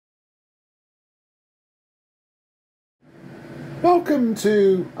Welcome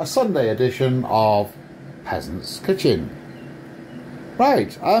to a Sunday edition of Peasant's Kitchen.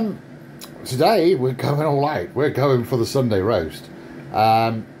 Right, today we're going all out. We're going for the Sunday roast.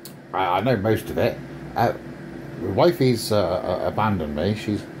 I know most of it. My wifey's abandoned me.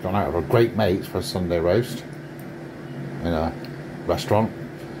 She's gone out with her great mates for a Sunday roast in a restaurant.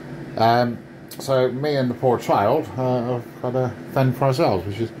 So me and the poor child have got to fend for ourselves,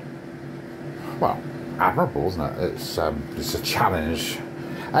 which is, well, admirable, isn't it? It's a challenge.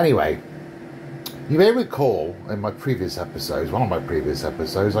 Anyway, you may recall in my previous episodes, one of my previous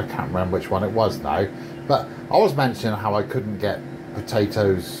episodes, I can't remember which one it was now, but I was mentioning how I couldn't get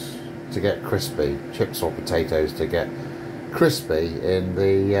potatoes to get crispy, chips or potatoes to get crispy in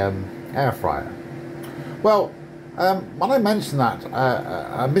the air fryer. Well, when I mentioned that,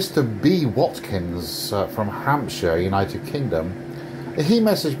 Mr. B. Watkins from Hampshire, United Kingdom, he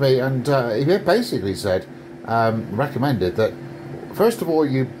messaged me and he basically said, recommended that first of all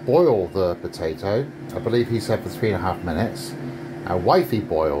you boil the potato. I believe he said for 3.5 minutes. Wifey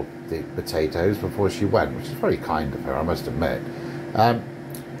boiled the potatoes before she went, which is very kind of her, I must admit,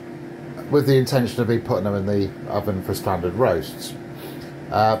 with the intention of me putting them in the oven for standard roasts.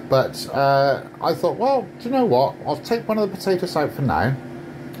 But I thought, well, do you know what? I'll take one of the potatoes out for now,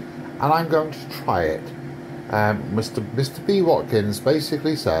 and I'm going to try it. Mr. B. Watkins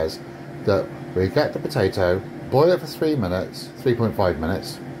basically says that we get the potato, boil it for 3.5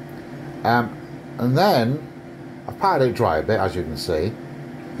 minutes, and then I've patted it dry a bit, as you can see.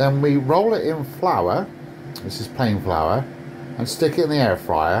 Then we roll it in flour, this is plain flour, and stick it in the air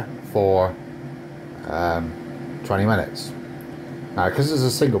fryer for 20 minutes. Now, because it's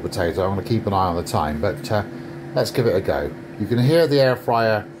a single potato, I'm going to keep an eye on the time, but let's give it a go. You can hear the air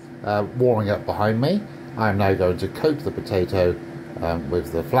fryer warming up behind me. I'm now going to coat the potato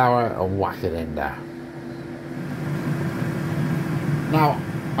with the flour and whack it in there. Now,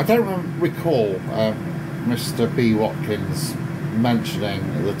 I don't recall Mr. B. Watkins mentioning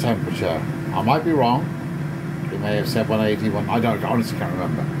the temperature. I might be wrong. He may have said 180, I honestly can't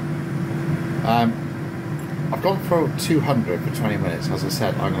remember. I've gone for 200 for 20 minutes. As I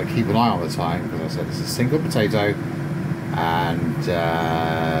said, I'm going to keep an eye on the time because I said it's a single potato and,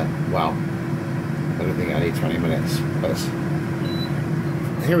 well, I don't think I need 20 minutes, but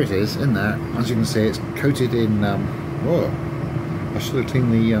here it is in there. As you can see, it's coated in, whoa, I should have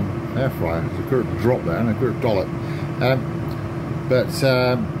cleaned the air fryer. There's a good drop there and a good dollop. There's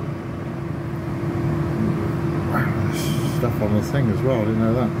stuff on the thing as well, I didn't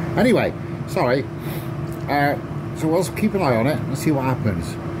know that. Anyway, sorry. So we'll keep an eye on it and see what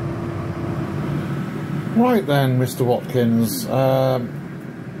happens. Right then, Mr. Watkins.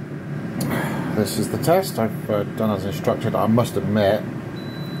 This is the test. I've done as instructed. I must admit,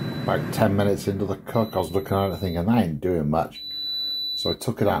 about 10 minutes into the cook, I was looking at it thinking, that ain't doing much. So I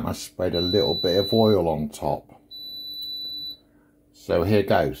took it out and I sprayed a little bit of oil on top. So here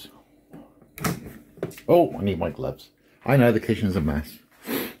goes. Oh, I need my gloves. I know the kitchen's a mess.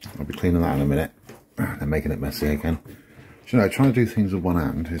 I'll be cleaning that in a minute. They're making it messy again. You know, trying to do things with one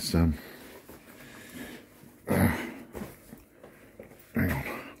hand is, hang on.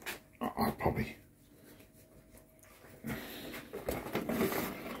 I'll probably...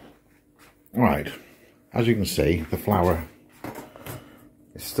 Right, as you can see, the flour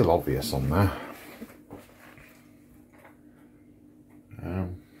is still obvious on there. I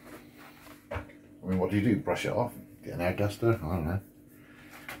mean, what do? Brush it off? Get an air duster? I don't know.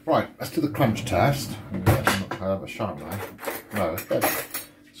 Right, let's do the crunch test. Get a sharp knife. No, let's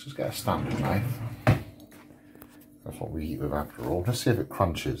just get a standard knife. That's what we eat with after all. Let's see if it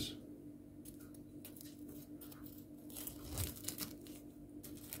crunches.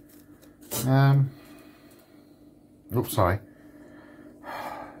 Oops, sorry.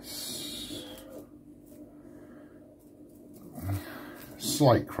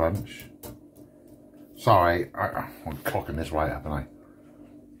 Slight crunch. Sorry, I'm clocking this right, haven't I?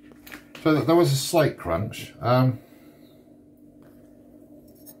 So there was a slight crunch. I'm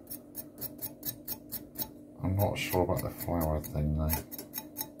not sure about the flour thing though.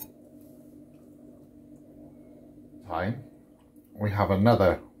 Time. We have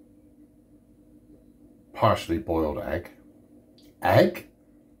another partially boiled egg,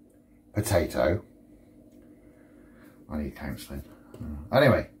 potato. I need counselling.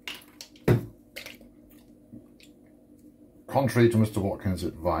 Anyway, contrary to Mr. Watkins'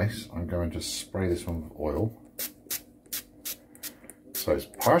 advice, I'm going to spray this one with oil. So it's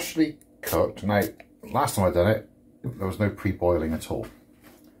partially cooked. Now, last time I done it, there was no pre-boiling at all.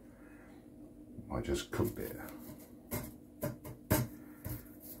 I just cooked it.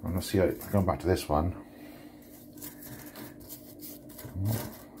 And let's see, going back to this one.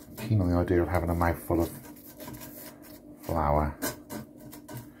 keen on the idea of having a mouthful of flour.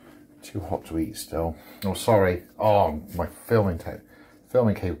 Too hot to eat still. Oh, sorry. Oh, my filming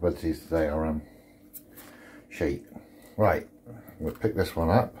capabilities today are shite. Right, we'll pick this one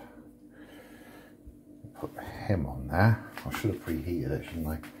up. Put him on there. I should have preheated it, shouldn't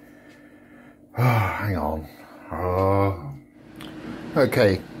I? Oh, hang on. Oh.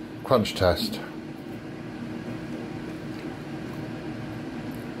 Okay, crunch test.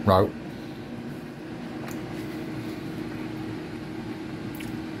 Right.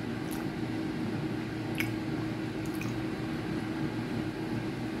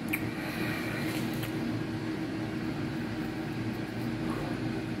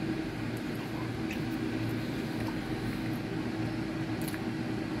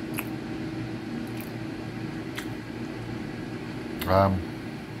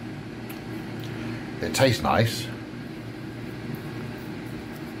 It tastes nice,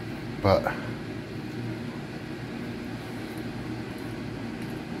 but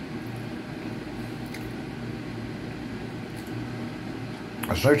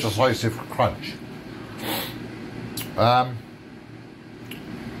there's no decisive crunch. I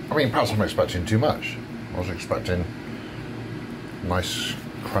mean, perhaps I'm expecting too much. I was expecting nice,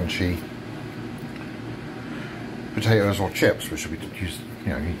 crunchy potatoes or chips, which should be used,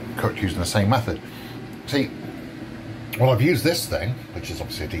 cooked using the same method. See, well, I've used this thing, which is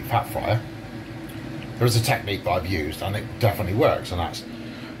obviously a deep fat fryer. There is a technique that I've used, and it definitely works, and that's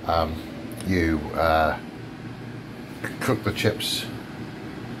you cook the chips.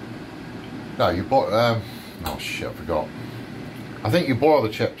 No, you boil. Oh shit, I forgot. I think you boil the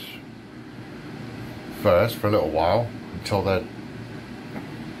chips first for a little while until they're.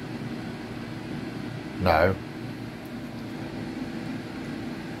 No.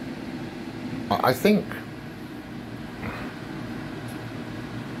 I think.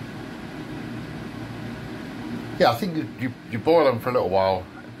 Yeah, I think you boil them for a little while,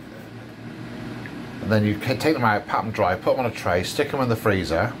 and then you take them out, pat them dry, put them on a tray, stick them in the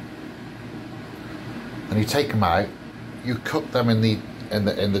freezer. And you take them out. You cook them in the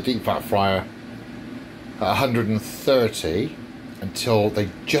deep fat fryer at 130 until they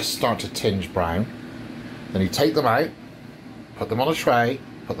just start to tinge brown. Then you take them out, put them on a tray,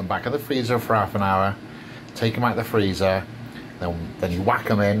 put them back in the freezer for half an hour, take them out of the freezer, then you whack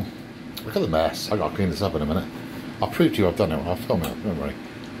them in. Look at the mess. I got to clean this up in a minute. I'll prove to you I've done it. I'll film it, don't worry.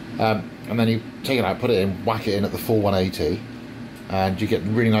 And then you take it out, put it in, whack it in at the full 180, and you get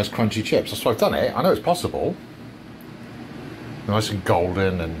really nice crunchy chips. That's why I've done it. I know it's possible. Nice and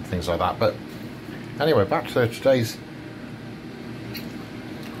golden and things like that. But anyway, back to today's.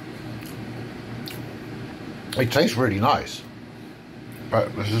 It tastes really nice,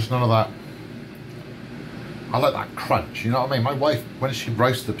 but there's just none of that. I like that crunch, you know what I mean? My wife, when she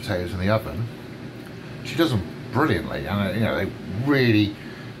roasts the potatoes in the oven, she does them brilliantly, and they really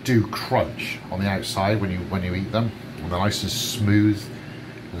do crunch on the outside when you eat them, and they're nice and smooth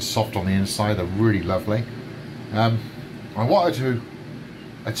and soft on the inside. They're really lovely. I wanted to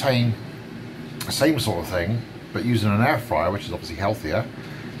attain the same sort of thing, but using an air fryer, which is obviously healthier.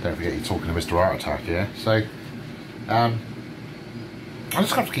 Don't forget you're talking to Mr. Heart Attack here. So I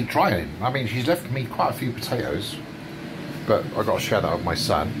just have to keep trying. I mean, she's left me quite a few potatoes, but I've got to share that with my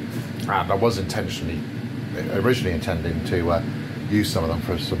son. And I was originally intending to use some of them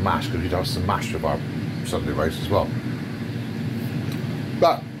for some mash, because we'd have some mash with our Sunday roast as well.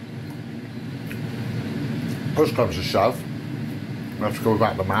 But push comes to shove, I have to go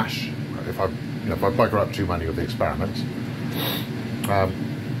without the mash. If I bugger up too many of the experiments, I'll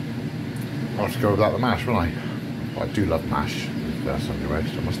have to go without the mash, won't I? Well, I do love mash. Sunday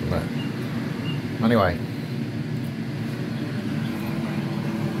roast, I must admit. Anyway,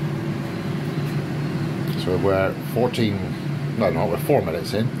 so we're 4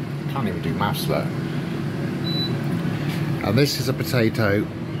 minutes in. Can't even do maths there. And this is a potato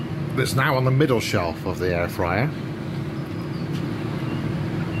that's now on the middle shelf of the air fryer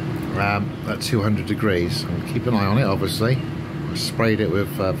at 200 degrees. And keep an eye on it, obviously. I sprayed it with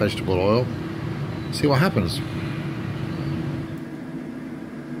vegetable oil. See what happens.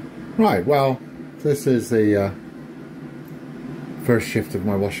 Right, well, this is the first shift of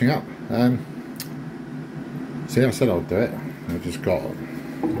my washing up. See, I said I'd do it. I've just got a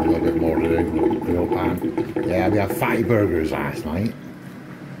little bit more to do. Grill pan. Yeah, we had fatty burgers last night.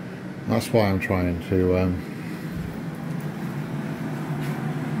 That's why I'm trying to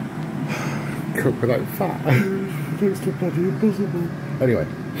cook without fat. It's too bloody impossible. Anyway,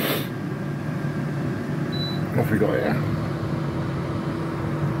 what have we got here?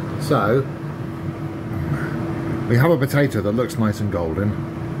 So, we have a potato that looks nice and golden.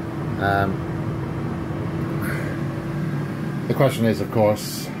 The question is, of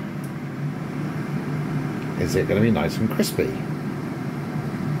course, is it going to be nice and crispy?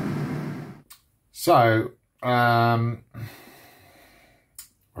 So,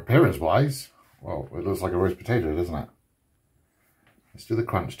 appearance-wise, well, it looks like a roast potato, doesn't it? Let's do the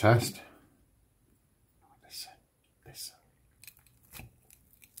crunch test. Listen.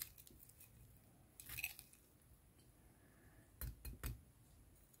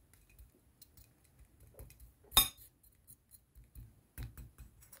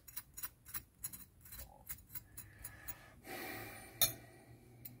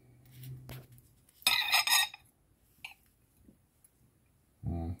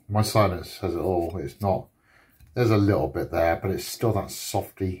 My silence says it all. It's not, there's a little bit there, but it's still that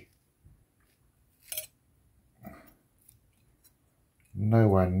softy.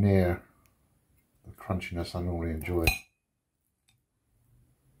 Nowhere near the crunchiness I normally enjoy.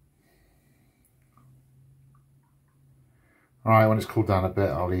 Alright, when it's cooled down a bit,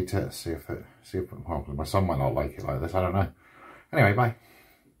 I'll eat it, see if well, my son might not like it like this, I don't know. Anyway, bye.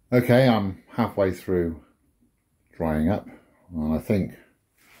 Okay, I'm halfway through drying up, and I think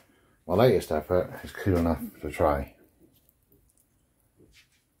my latest effort is cool enough to try.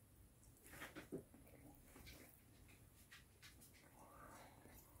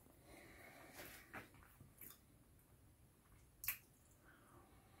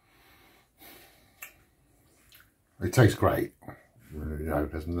 It tastes great. You know,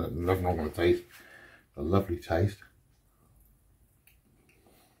 there's nothing wrong with the taste. It's a lovely taste.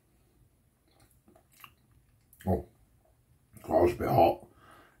 Oh, that was a bit hot.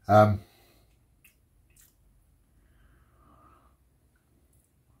 I'm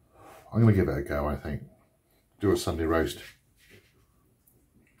going to give it a go, I think. Do a Sunday roast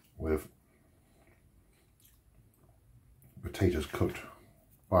with potatoes cooked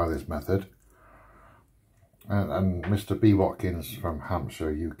by this method. And Mr. B. Watkins from Hampshire,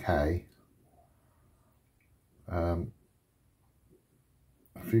 UK,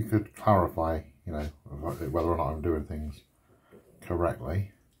 if you could clarify, you know, whether or not I'm doing things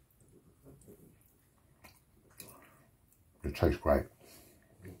correctly. It tastes great.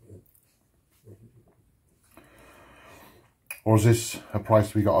 Or is this a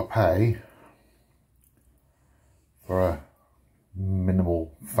price we got to pay for a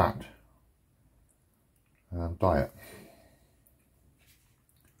minimal fat diet?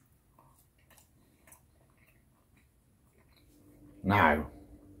 Now,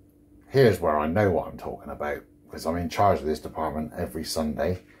 here's where I know what I'm talking about, because I'm in charge of this department every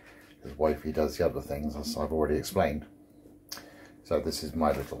Sunday. His wifey does the other things, as I've already explained. So this is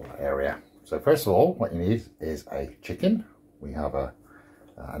my little area. So first of all, what you need is a chicken. We have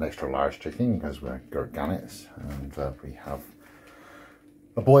an extra large chicken because we're Gert Gannets, and we have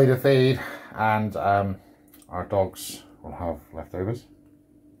a boy to feed, and our dogs will have leftovers.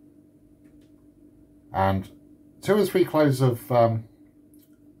 And 2 or 3 cloves of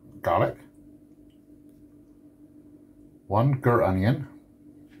garlic, 1 Gert onion,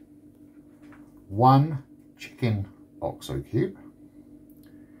 1 chicken oxo cube,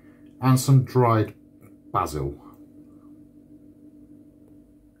 and some dried basil.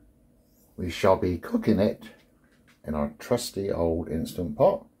 We shall be cooking it in our trusty old Instant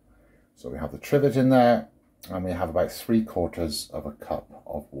Pot. So we have the trivet in there, and we have about 3/4 of a cup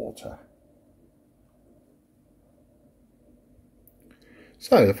of water.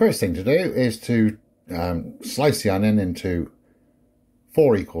 So the first thing to do is to slice the onion into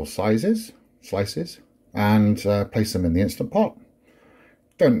 4 equal slices, and place them in the Instant Pot.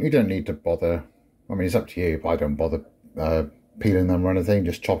 You don't need to bother. I mean, it's up to you, but I don't bother peeling them or anything.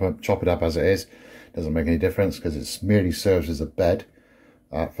 Just chop it up as it is. Doesn't make any difference because it merely serves as a bed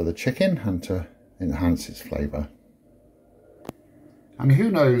for the chicken and to enhance its flavour. And who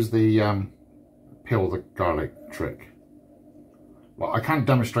knows the peel the garlic trick? Well, I can't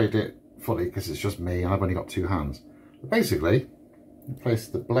demonstrate it fully because it's just me and I've only got 2 hands. But basically, you place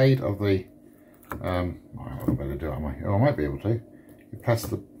the blade of the I don't better do it, am I? Oh, I might be able to. You press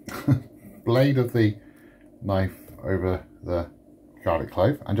the blade of the knife over the garlic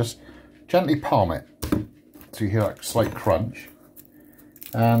clove and just gently palm it so you hear that slight crunch.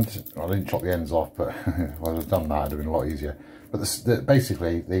 And well, I didn't chop the ends off, but if I'd have done that, it'd have been a lot easier. But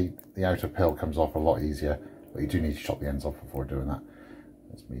basically, the outer peel comes off a lot easier, but you do need to chop the ends off before doing that.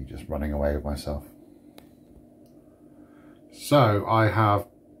 That's me just running away with myself. So I have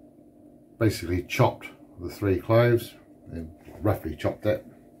basically chopped the 3 cloves, roughly chopped it.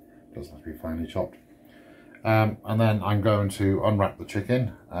 Doesn't have to be finely chopped. And then I'm going to unwrap the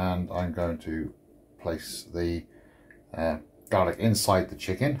chicken, and I'm going to place the garlic inside the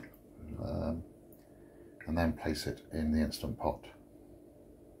chicken, and then place it in the Instant Pot.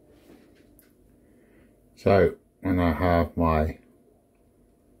 So, and I have my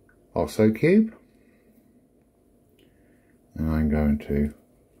OXO cube, and I'm going to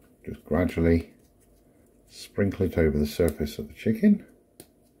just gradually sprinkle it over the surface of the chicken.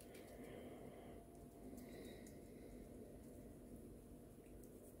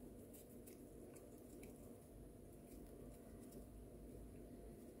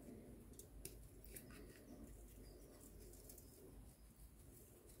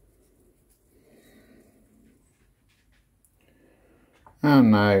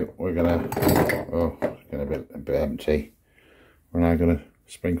 And now we're gonna, oh, it's getting a bit empty. We're now gonna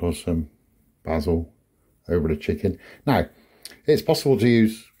sprinkle some basil over the chicken. Now, it's possible to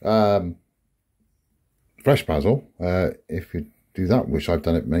use fresh basil if you do that, which I've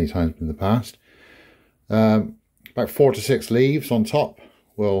done it many times in the past. About 4 to 6 leaves on top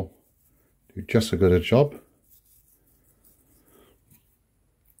will do just as good a job.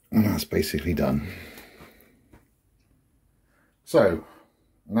 And that's basically done. So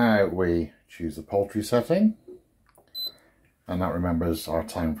now we choose the poultry setting, and that remembers our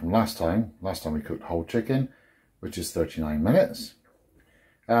time from last time. Last time we cooked whole chicken, which is 39 minutes.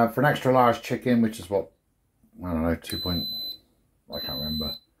 For an extra large chicken, which is what, I don't know, I can't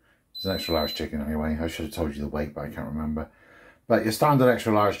remember. It's an extra large chicken anyway. I should have told you the weight, but I can't remember. But your standard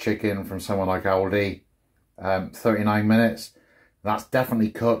extra large chicken from someone like Aldi, 39 minutes. That's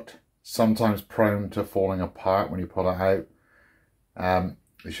definitely cooked. Sometimes prone to falling apart when you pull it out.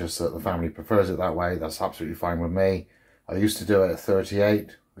 It's just that the family prefers it that way. That's absolutely fine with me. I used to do it at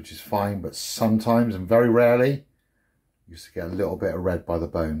 38, which is fine, but sometimes, and very rarely, used to get a little bit of red by the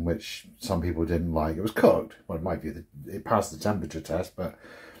bone, which some people didn't like. It was cooked. Well, it might be that it passed the temperature test, but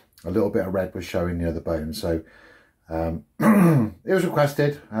a little bit of red was showing near the bone. So it was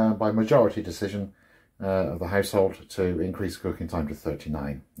requested by majority decision of the household to increase cooking time to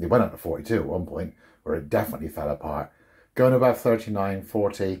 39. It went up to 42 at one point, where it definitely fell apart. Going above 39,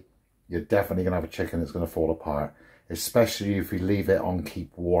 40, you're definitely going to have a chicken that's going to fall apart, especially if you leave it on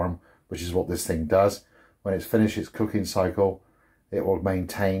keep warm, which is what this thing does. When it's finished its cooking cycle, it will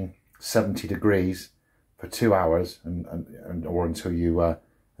maintain 70 degrees for 2 hours or until you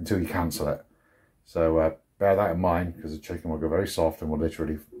cancel it. So bear that in mind, because the chicken will go very soft and will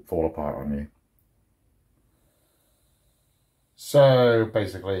literally fall apart on you. So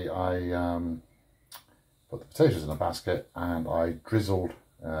basically I put the potatoes in a basket and I drizzled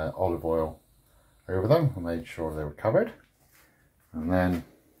olive oil over them and made sure they were covered, and then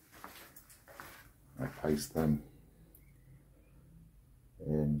I placed them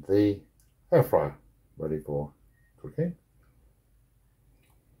in the air fryer ready for cooking.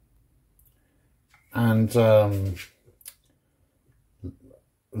 And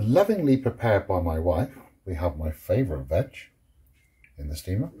lovingly prepared by my wife, we have my favourite veg in the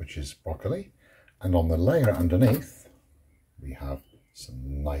steamer, which is broccoli. And on the layer underneath, we have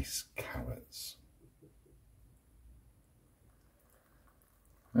some nice carrots.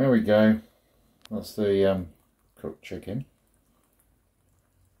 There we go. That's the cooked chicken.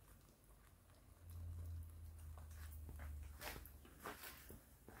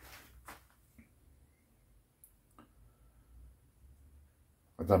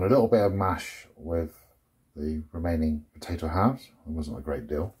 I've done a little bit of mash with the remaining potato halves. It wasn't a great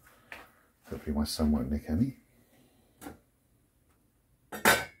deal. Hopefully my son won't nick any.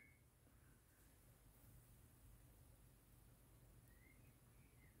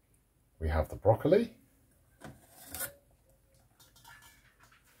 We have the broccoli.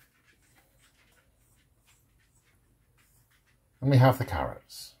 And we have the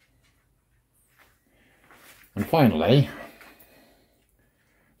carrots. And finally,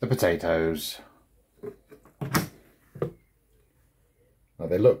 the potatoes. Now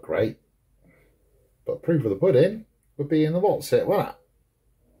they look great, but proof of the pudding would be in the what's it, wouldn't it?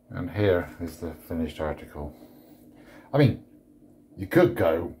 And here is the finished article. I mean, you could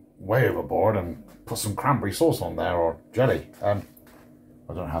go way overboard and put some cranberry sauce on there, or jelly. I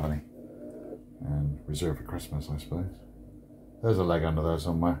don't have any. And reserve for Christmas, I suppose. There's a leg under there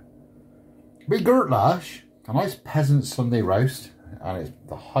somewhere. Be girt lash, a nice peasant Sunday roast, and it's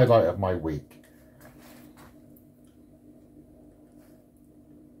the highlight of my week.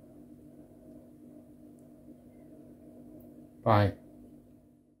 Bye.